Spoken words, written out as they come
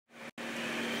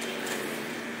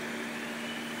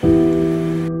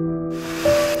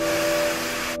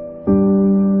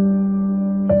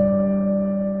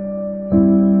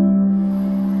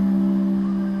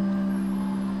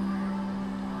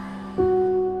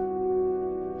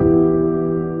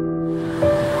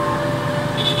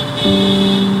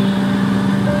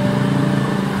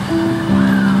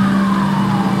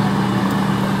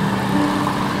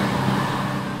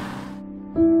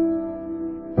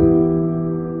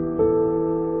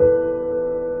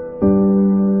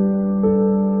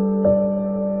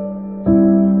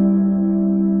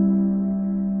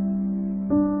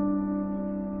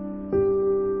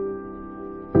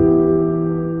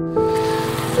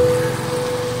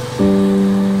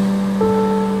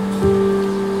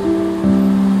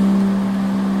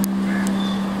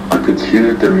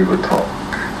hear the river talk.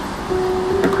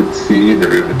 I could see the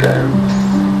river dance.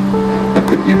 I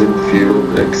could even feel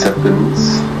the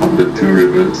acceptance of the two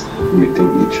rivers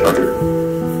meeting each other.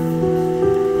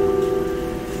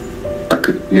 I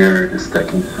could hear the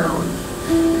stacking sound.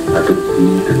 I could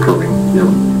see the glowing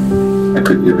kiln. I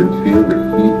could even feel the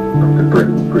heat of the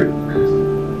burning bricks.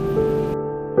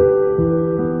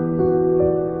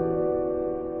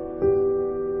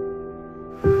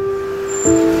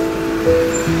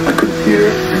 I could hear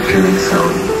the chilling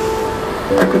sound.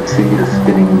 I could see the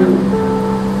spinning wheel.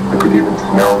 I could even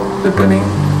smell the burning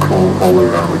coal all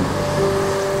around.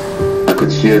 I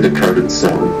could hear the crowded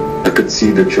sound. I could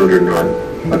see the children run.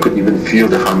 I could even feel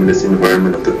the harmonious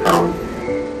environment of the town.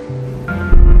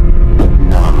 But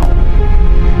now,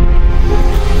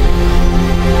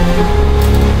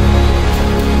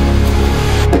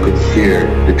 I could hear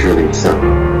the drilling sound.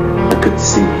 I could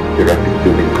see the rapid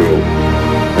building grow.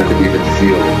 I could even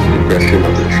feel the pressure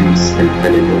of the trees and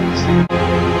animals.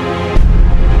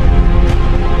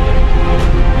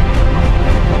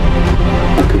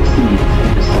 I could see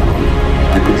the sound.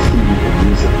 I could see the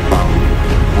music found.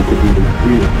 I could even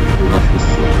feel the rush of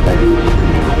sweat by the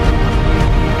canal.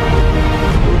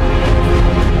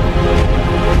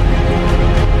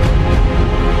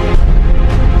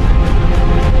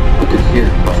 I could hear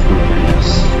the bustling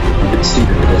windows. I could see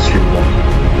the pedestrian walking.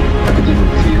 I could even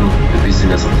feel the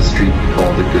busyness of the street with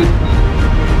all the goods.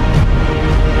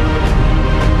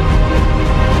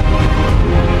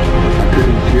 I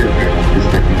couldn't hear the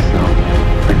stepping sound.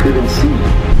 I couldn't see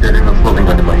the river flowing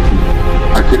under my feet.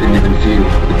 I couldn't even feel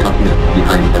the coconut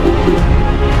behind every tree.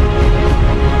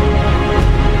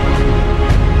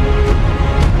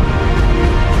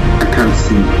 I can't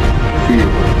see, feel,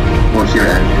 or hear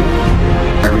anything.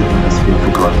 Everything has been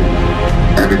forgotten.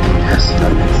 Everything has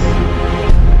darkness.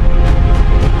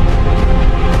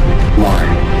 Why?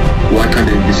 Why can't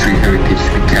the industry heritage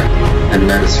be kept and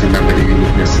let us remember the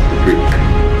uniqueness of the brick?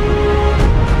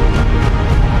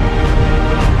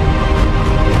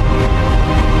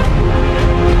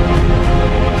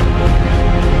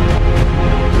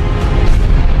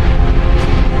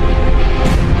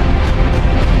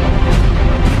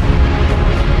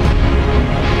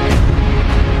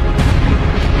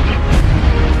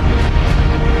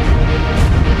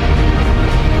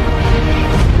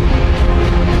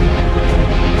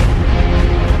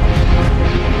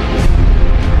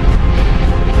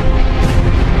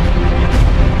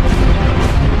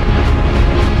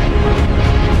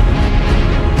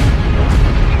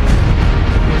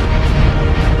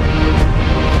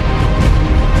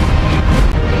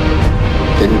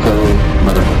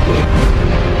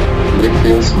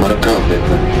 Mereka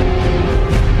Beta.